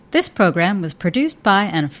This program was produced by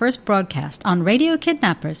and first broadcast on Radio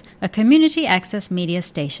Kidnappers, a community access media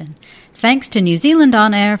station. Thanks to New Zealand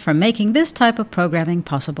On Air for making this type of programming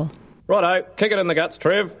possible. Righto, kick it in the guts,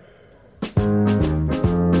 Trev.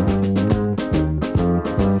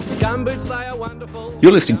 Gumboots, they are wonderful.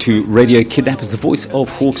 You're listening to Radio Kidnappers, the voice of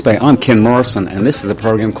Hawke's Bay. I'm Ken Morrison, and this is a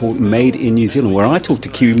program called Made in New Zealand, where I talk to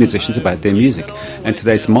Kiwi musicians about their music. And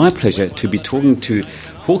today it's my pleasure to be talking to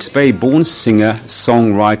Hawke's Bay-born singer,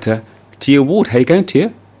 songwriter, Tia Ward. How you going,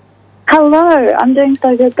 Tia? Hello, I'm doing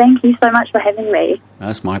so good. Thank you so much for having me.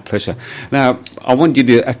 That's my pleasure. Now, I want you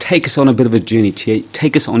to take us on a bit of a journey, Tia.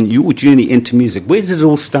 Take us on your journey into music. Where did it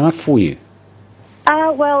all start for you?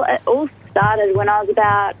 Well, it all started when I was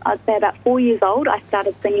about 4 years old. I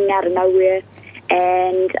started singing out of nowhere,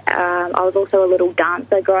 and I was also a little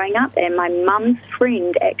dancer growing up, and my mum's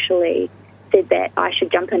friend actually said that I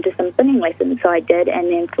should jump into some singing lessons, so I did,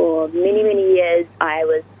 and then for many, many years I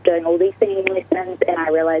was doing all these singing lessons, and I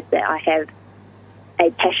realised that I have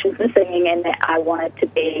a passion for singing and that I wanted to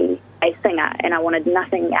be a singer, and I wanted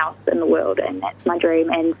nothing else in the world, and that's my dream,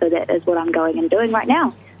 and so that is what I'm going and doing right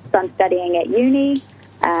now. So I'm studying at uni,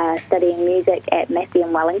 studying music at Massey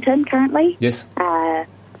in Wellington currently. Yes.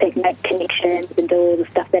 Make connections and do all the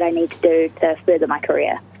stuff that I need to do to further my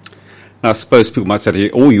career. Now, I suppose people might say to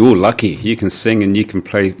you, oh, you're lucky. You can sing and you can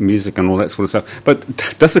play music and all that sort of stuff. But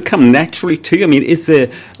does it come naturally to you? I mean, is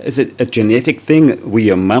it a genetic thing? Were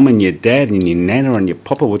your mum and your dad and your nana and your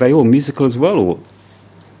papa, were they all musical as well? Or?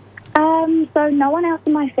 So no one else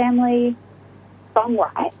in my family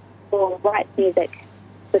songwrites or writes music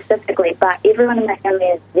specifically, but everyone in my family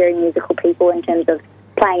is very musical people in terms of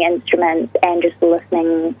playing instruments and just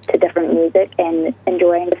listening to different music and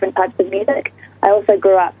enjoying different types of music. I also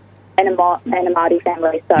grew up in a Māori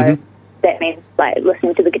family, so that means like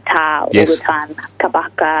listening to the guitar all the time,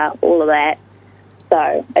 kabaka, all of that.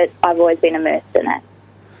 So I've always been immersed in it.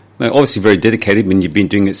 Now, obviously very dedicated when you've been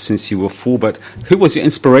doing it since you were 4, but who was your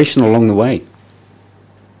inspiration along the way?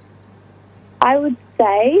 I would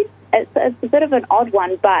say it's a bit of an odd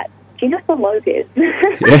one, but Jennifer Lopez.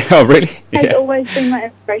 Yeah, oh really? Yeah. Has always been my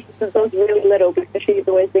inspiration since I was really little, because she's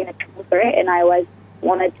always been a triple threat, and I always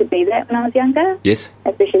wanted to be that when I was younger. Yes.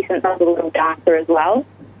 Especially since I was a little dancer as well,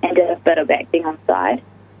 and did a bit of acting on the side.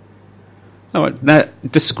 All right, now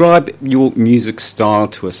describe your music style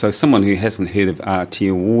to us. So someone who hasn't heard of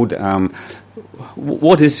Tia Ward,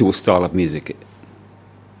 what is your style of music?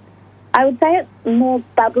 I would say it's more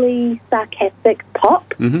bubbly, sarcastic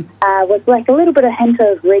pop, with like a little bit of hint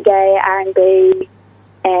of reggae, R&B,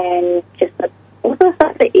 and just also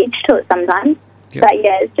stuff the edge to it sometimes. Yep. But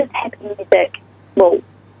yeah, it's just happy music. Well,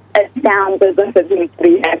 it sounds as if it needs to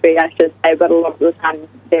be happy, I should say, but a lot of the time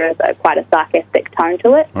there is quite a sarcastic tone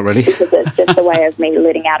to it. Oh, really? Because it's just a way of me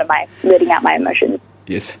letting out my emotions.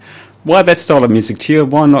 Yes. Why that style of music, Tia?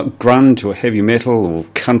 Why not grunge or heavy metal or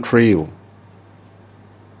country or?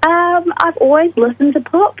 I've always listened to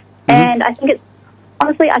pop, and I think it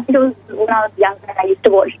was when I was younger, I used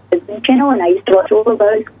to watch Disney Channel, and I used to watch all of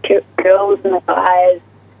those girls and the guys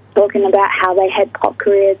talking about how they had pop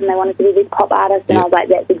careers and they wanted to be these pop artists, and I was like,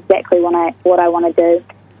 that's exactly what I want to do.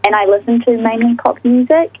 And I listen to mainly pop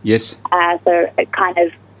music. Yes. So it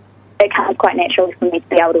comes quite naturally for me to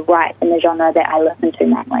be able to write in the genre that I listen to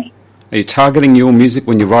mainly. Are you targeting your music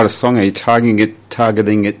when you write a song? Are you targeting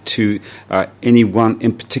it to anyone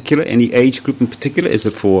in particular, any age group in particular? Is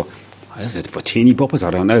it for teeny boppers?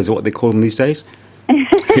 I don't know. Is that what they call them these days?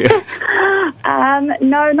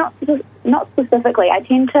 No, not specifically. I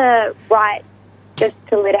tend to write just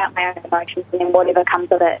to let out my own emotions, and then whatever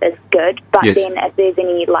comes of it is good. But then if there's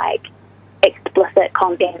any like explicit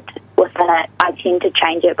content within it, I tend to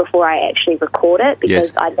change it before I actually record it,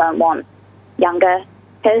 because I don't want younger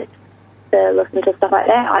kids to listen to stuff like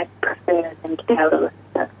that. I prefer them to be able to listen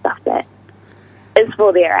to stuff that is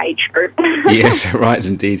for their age group. Yes, right,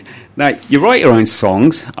 indeed. Now, you write your own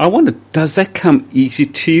songs. I wonder, does that come easy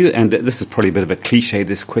to you? And this is probably a bit of a cliche,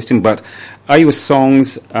 this question, but are your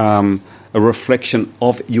songs a reflection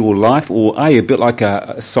of your life, or are you a bit like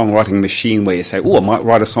a songwriting machine where you say, oh, I might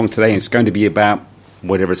write a song today and it's going to be about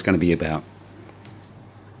whatever it's going to be about?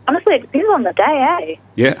 Honestly, it depends on the day,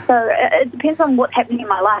 Yeah. So it depends on what's happening in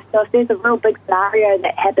my life. So if there's a real big scenario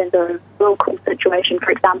that happens, or a real cool situation,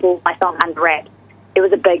 for example, my song Unwrapped, it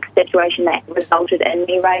was a big situation that resulted in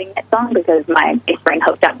me writing that song, because my best friend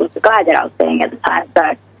hooked up with the guy that I was seeing at the time.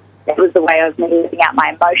 So it was a way of me letting out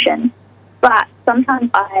my emotions. But sometimes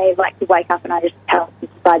I like to wake up and I just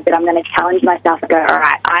decide that I'm going to challenge myself and go, all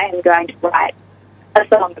right, I am going to write a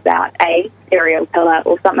song about a serial killer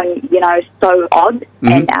or something, so odd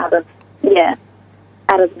and out of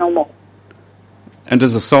normal. And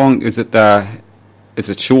does the song, is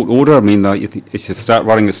it short order? I mean, if you start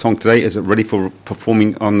writing a song today, is it ready for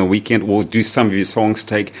performing on the weekend? Or do some of your songs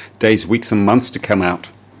take days, weeks and months to come out?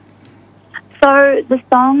 So the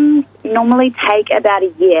songs normally take about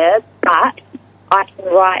a year, but I can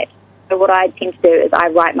write. So what I tend to do is I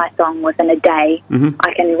write my song within a day. Mm-hmm.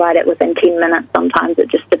 I can write it within 10 minutes sometimes. It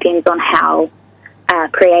just depends on how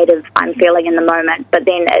creative I'm feeling in the moment. But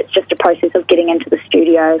then it's just a process of getting into the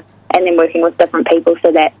studio and then working with different people,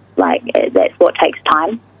 so that that's what takes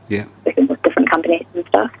time. Yeah. Working with different companies and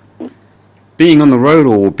stuff. Being on the road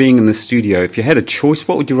or being in the studio, if you had a choice,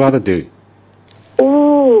 what would you rather do?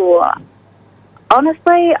 Ooh,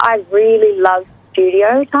 honestly, I really love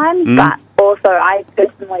studio time, but also I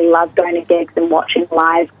personally love going to gigs and watching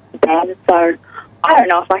live bands, so I don't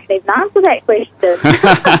know if I can even answer that question.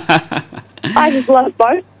 I just love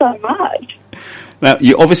both so much. Now,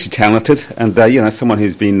 you're obviously talented, and someone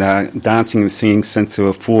who's been dancing and singing since you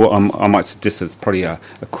were 4. I might suggest it's probably a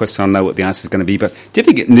question I know what the answer is going to be. But do you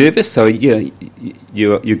ever get nervous? So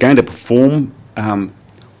you're going to perform.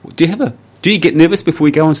 Do you get nervous before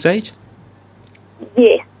you go on stage?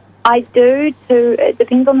 Yes, I do too. It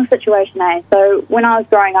depends on the situation. So when I was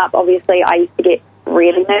growing up, obviously I used to get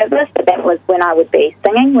really nervous, but that was when I would be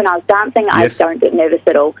singing. When I was dancing, Yes. I don't get nervous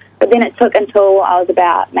at all. But then it took until I was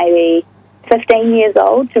about maybe 15 years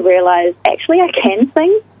old to realise, actually, I can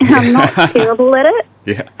sing, and I'm not terrible at it.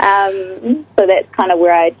 Yeah. So that's kind of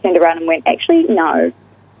where I turned around and went, actually, no,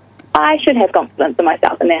 I should have confidence in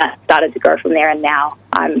myself. And then I started to grow from there, and now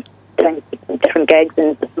I'm doing different gigs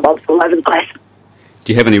and bits and bobs all over the place.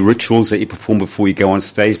 Do you have any rituals that you perform before you go on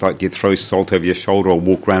stage? Like, do you throw salt over your shoulder or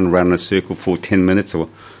walk round in a circle for 10 minutes? Or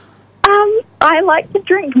I like to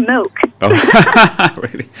drink milk. Oh,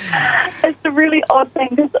 really? It's a really odd thing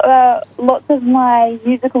because lots of my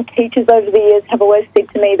musical teachers over the years have always said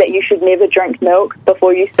to me that you should never drink milk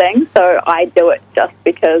before you sing, so I do it just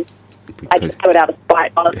because I just do it out of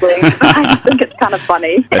spite, honestly. I just think it's kind of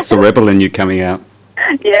funny. That's the rebel in you coming out.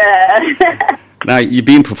 Yeah. Now, you've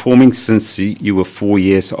been performing since you were 4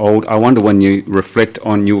 years old. I wonder, when you reflect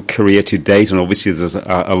on your career to date, and obviously there's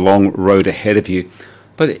a long road ahead of you,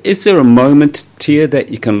 but is there a moment, Tia, that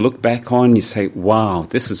you can look back on and you say, wow,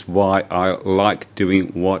 this is why I like doing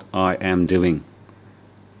what I am doing?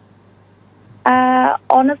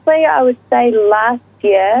 Honestly, I would say last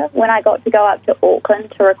year when I got to go up to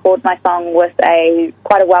Auckland to record my song with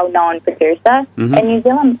quite a well-known producer. Mm-hmm. In New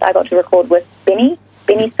Zealand, I got to record with Benny's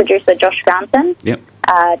producer, Josh Fountain, Yep.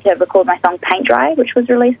 to record my song Paint Dry, which was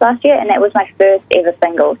released last year, and that was my first ever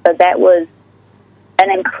single. So that was an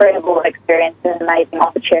incredible experience and an amazing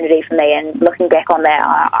opportunity for me. And looking back on that,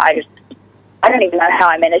 I don't even know how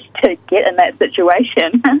I managed to get in that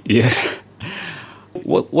situation. Yes.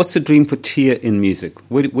 What's the dream for Tia in music?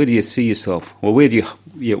 Where do you see yourself? Or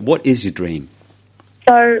what is your dream?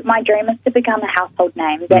 So my dream is to become a household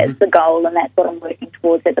name. That's the goal, and that's what I'm working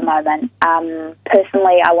towards at the moment.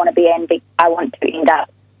 Personally, I want to end up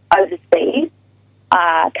overseas.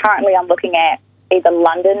 Currently, I'm looking at either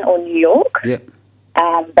London or New York. Yep.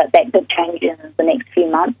 But that could change in the next few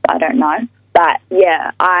months. I don't know. But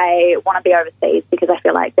yeah, I want to be overseas because I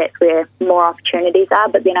feel like that's where more opportunities are.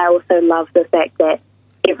 But then I also love the fact that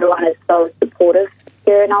everyone is so supportive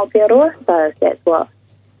here in Aotearoa. So that's what,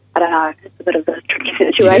 I don't know, it's a bit of a tricky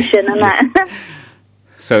situation, isn't it?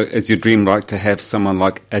 So is your dream like to have someone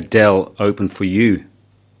like Adele open for you?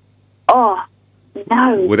 Oh,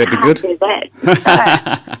 no. Would that be good? Do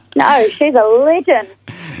that. No, she's a legend.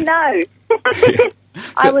 No.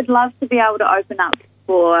 I would love to be able to open up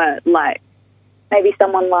for, like, maybe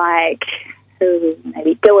someone like,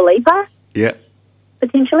 maybe Dua Lipa? Yeah.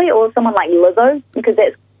 Potentially, or someone like Lizzo, because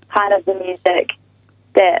that's kind of the music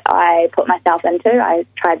that I put myself into. I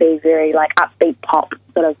try to be very, like, upbeat pop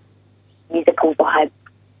sort of musical vibe.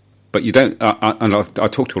 But you don't, and I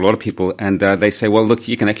talk to a lot of people, and they say, well, look,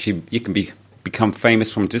 you can become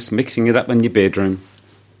famous from just mixing it up in your bedroom.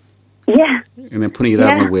 Yeah. And then putting it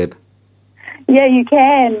out on the web. Yeah, you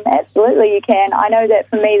can. Absolutely, you can. I know that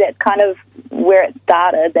for me, that's kind of where it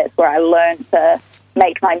started. That's where I learned to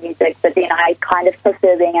make my music. But then I kind of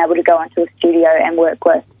prefer being able to go into a studio and work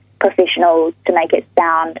with professionals to make it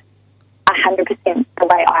sound 100% the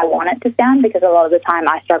way I want it to sound, because a lot of the time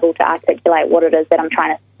I struggle to articulate what it is that I'm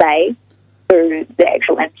trying to say through the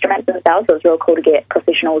actual instruments themselves. So it's real cool to get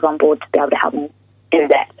professionals on board to be able to help me do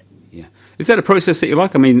that. Yeah. Is that a process that you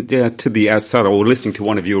like? I mean, to the outsider, or listening to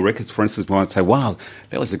one of your records, for instance, when I say, wow,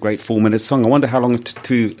 that was a great 4-minute song. I wonder how long it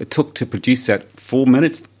took to produce that. 4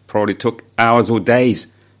 minutes probably took hours or days.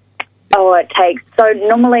 Oh, it takes. So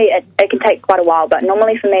normally it can take quite a while, but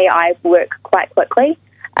normally for me I work quite quickly.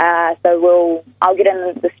 So I'll get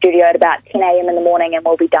in the studio at about 10 a.m. in the morning, and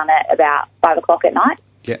we'll be done at about 5 o'clock at night.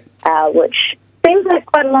 Yeah. Which seems like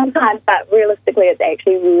quite a long time, but realistically it's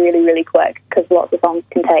actually really, really quick because lots of songs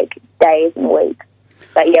can take days and weeks.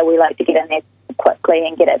 But yeah, we like to get in there quickly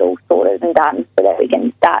and get it all sorted and done so that we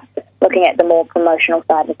can start looking at the more promotional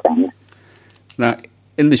side of things. Now,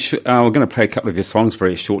 in the we're going to play a couple of your songs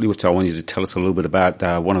very shortly, which I want you to tell us a little bit about.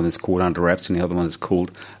 One of them is called Under Wraps and the other one is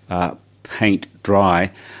called Paint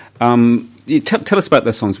Dry. Tell us about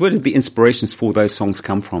those songs. Where did the inspirations for those songs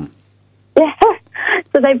come from? Yeah,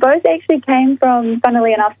 so they both actually came from,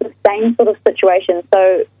 funnily enough, the same sort of situation.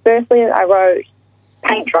 So firstly, I wrote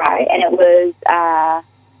Paint Dry, and it was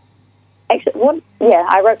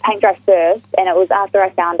I wrote Paint Dry first, and it was after I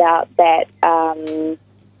found out that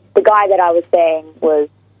the guy that I was seeing was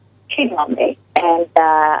cheating on me, and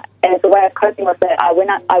as a way of coping with it, I went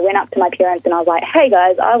up to my parents and I was like, "Hey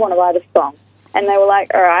guys, I want to write a song," and they were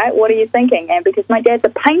like, "All right, what are you thinking?" And because my dad's a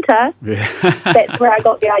painter, that's where I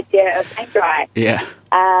got the idea of Paint Dry. Yeah.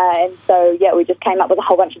 And so we just came up with a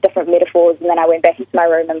whole bunch of different metaphors, and then I went back into my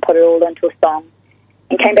room and put it all into a song,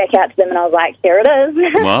 and came back out to them, and I was like, "Here it is."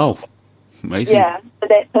 Wow. Amazing. Yeah, so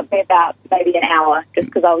that took me about maybe an hour, just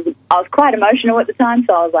because I was quite emotional at the time,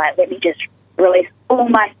 so I was like, let me just release all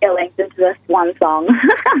my feelings into this one song.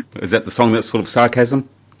 Is that the song that's full of sarcasm?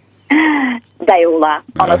 They all are,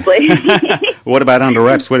 honestly. What about Under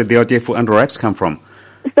Wraps? Where did the idea for Under Wraps come from?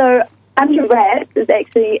 So Under Wraps is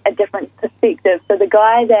actually a different perspective. So the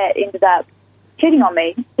guy that ended up cheating on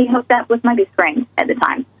me, he hooked up with my best friend at the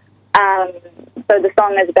time. So the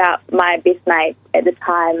song is about my best mate at the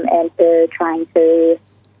time and her trying to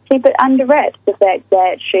keep it under wraps, the fact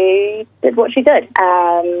that she did what she did.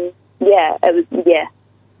 It was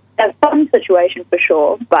a fun situation for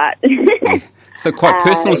sure, but... So quite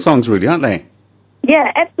personal songs, really, aren't they?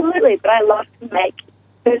 Yeah, absolutely, but I love to make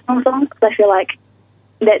personal songs because I feel like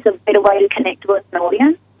that's a better way to connect with an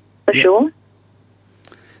audience, for sure.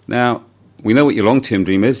 Now, we know what your long-term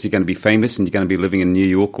dream is. You're going to be famous and you're going to be living in New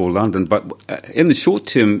York or London. But in the short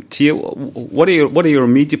term, Tia, what are your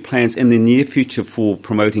immediate plans in the near future for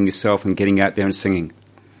promoting yourself and getting out there and singing?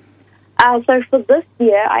 So for this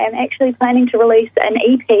year, I am actually planning to release an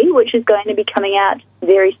EP, which is going to be coming out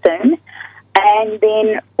very soon. And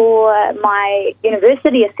then for my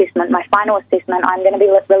university assessment, my final assessment, I'm going to be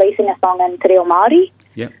releasing a song in Te Reo Māori.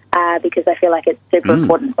 Yep. Because I feel like it's super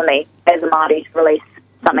important for me as a Māori to release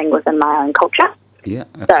something within my own culture. Yeah,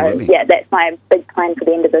 absolutely. So, that's my big plan for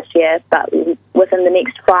the end of this year. But within the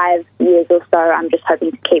next 5 years or so, I'm just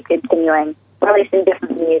hoping to keep continuing releasing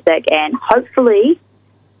different music and hopefully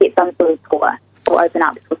get some sort of tour or open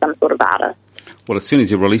up for some sort of artist. Well, as soon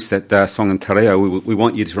as you release that song in Te Reo, we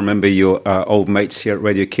want you to remember your old mates here at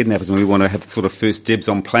Radio Kidnappers, and we want to have sort of first dibs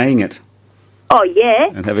on playing it. Oh,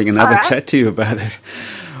 yeah. And having another chat to you about it.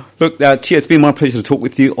 Look, Tia, it's been my pleasure to talk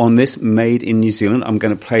with you on this Made in New Zealand. I'm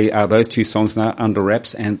going to play those two songs now, Under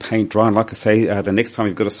Wraps and Paint Dry. And like I say, the next time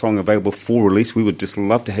you've got a song available for release, we would just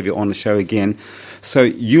love to have you on the show again. So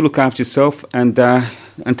you look after yourself and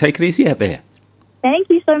take it easy out there. Thank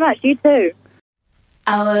you so much. You too.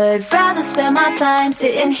 I would rather spend my time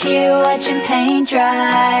sitting here watching paint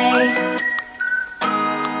dry.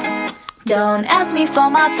 Don't ask me for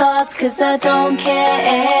my thoughts, 'cause I don't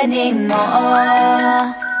care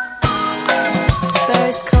anymore.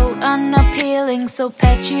 First coat unappealing, so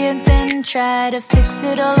patchy and thin. Try to fix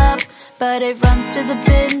it all up, but it runs to the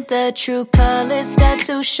bin. The true colors start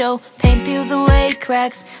to show. Paint peels away,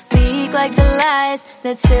 cracks leak like the lies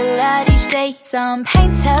that spill out each day. Some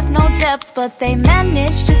paints have no depth, but they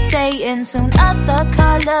manage to stay in. Soon other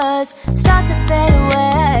colors start to fade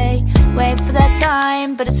away. Wait for that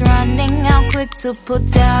time, but it's running out quick to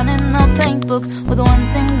put down in the paint book with one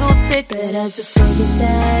single tick. But as the focus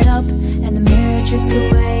add up and the mirror drifts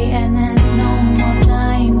away, and there's no more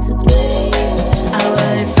time to play, I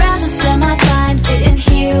would rather spend my time sitting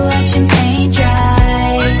here watching paint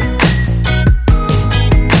dry.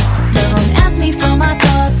 Don't ask me for my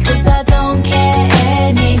thoughts, 'cause I don't care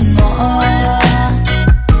anymore.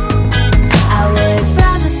 I would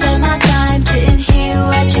rather spend my time sitting here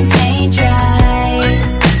watching paint dry.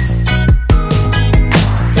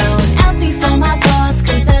 Don't ask me for my thoughts,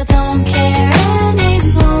 'cause I don't care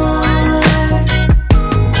anymore.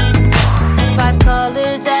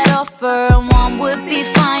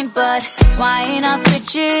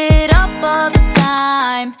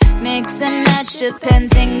 match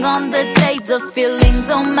depending on the day. The feeling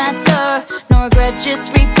don't matter, no regret,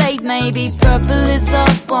 just replay. Maybe purple is the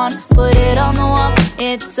one, put it on the wall.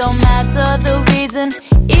 It don't matter the reason,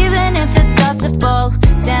 even if it starts to fall.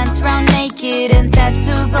 Dance around naked and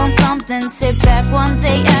tattoos on something. Sit back one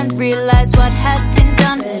day and realize what has been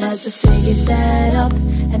done. But as the figures add up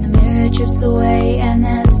and the mirror drifts away and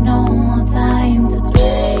there's no more time to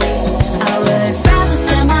play, I would rather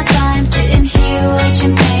spend my time sitting here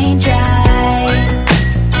watching paint dry.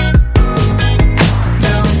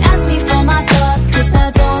 Don't ask me for my thoughts, cause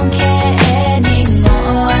I don't care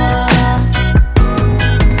anymore.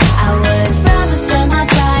 I would rather spend my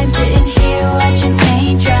time sitting here watching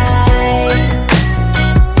paint dry.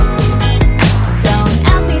 Don't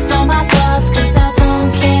ask me for my thoughts, cause I don't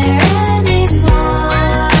care anymore.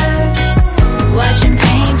 Watching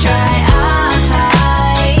paint dry,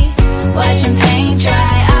 watching paint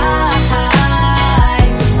dry,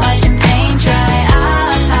 watching paint dry,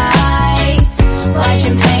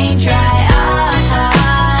 watching paint dry.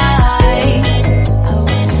 I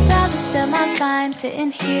would rather spend my time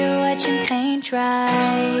sitting here watching paint dry.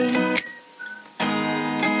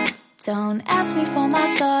 Don't ask me for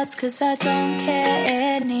my thoughts, cause I don't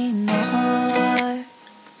care anymore.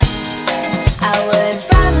 I would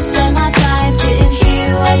rather spend my time sitting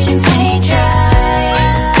here watching paint dry.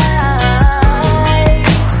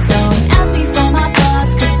 Don't ask me for my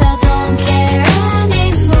thoughts, cause I don't care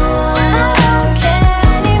anymore.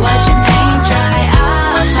 Watching paint dry,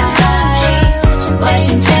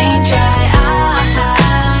 watching paint dry,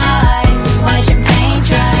 watching paint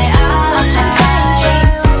dry,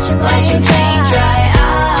 watching paint dry.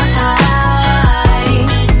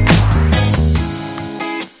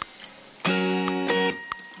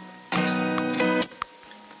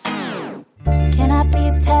 Can I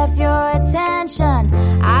please have your attention?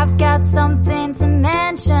 I've got something to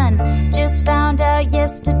mention. Just found out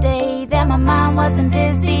yesterday that my mind wasn't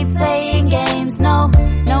busy playing games. No,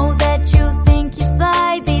 know that you think you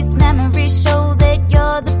slide. These memories show that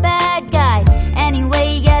you're the bad guy.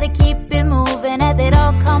 Anyway, you gotta keep it moving as it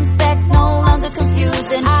all comes back, no longer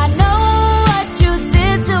confusing. I know what you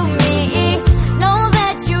did to me. Know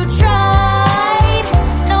that you tried.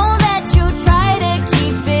 Know that you tried to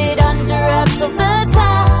keep it under wraps all the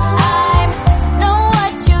time. Know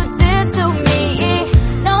what you did to me.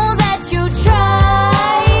 Know that you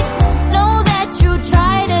tried. Know that you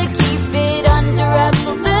tried to keep it under wraps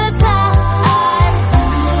all the time.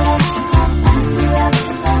 Under wraps, under wraps,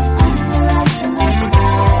 under wraps, under wraps, under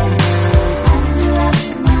wraps,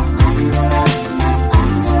 under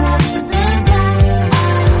wraps all the time.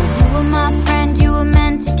 You were my friend, you were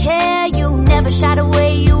meant to care. You never shied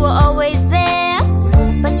away, you were always there.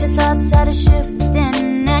 But your thoughts started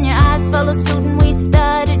shifting and your eyes followed suit and we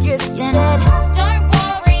started drifting. You said, don't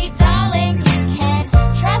worry, darling, you can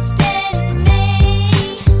trust in me.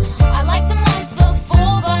 I liked the months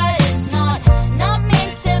before, but it's not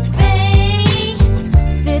meant to be.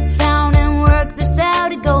 Sit down and work this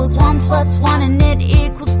out. It goes 1 + 1 and it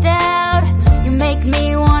equals doubt. You make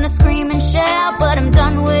me wanna scream and shout, but I'm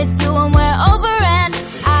done with you and we're over and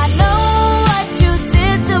I know what you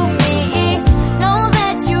did to me. Know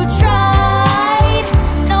that you tried.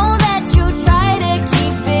 Know that you tried to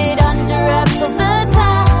keep it under wraps all the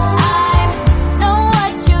time. Know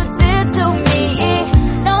what you did to me.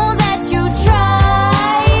 Know that you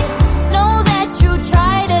tried. Know that you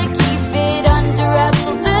tried to keep it under wraps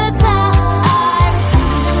all the time.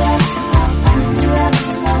 Under wraps, under wraps,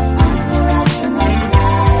 under wraps, under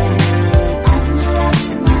wraps, under wraps,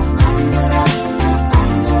 under wraps, under wraps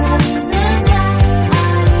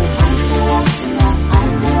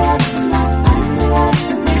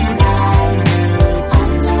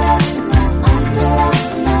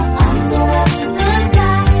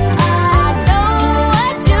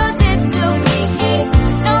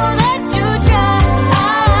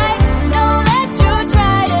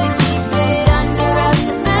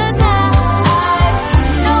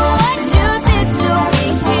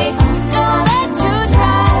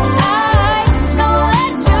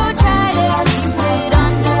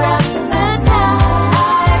all the time.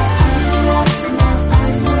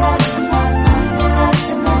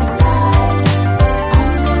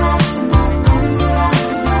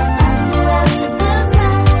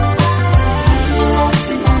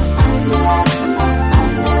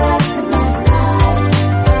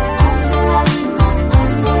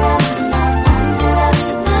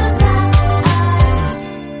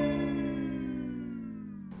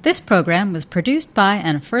 This program was produced by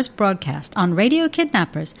and first broadcast on Radio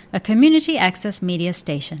Kidnappers, a community access media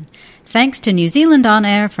station. Thanks to New Zealand On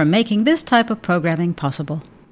Air for making this type of programming possible.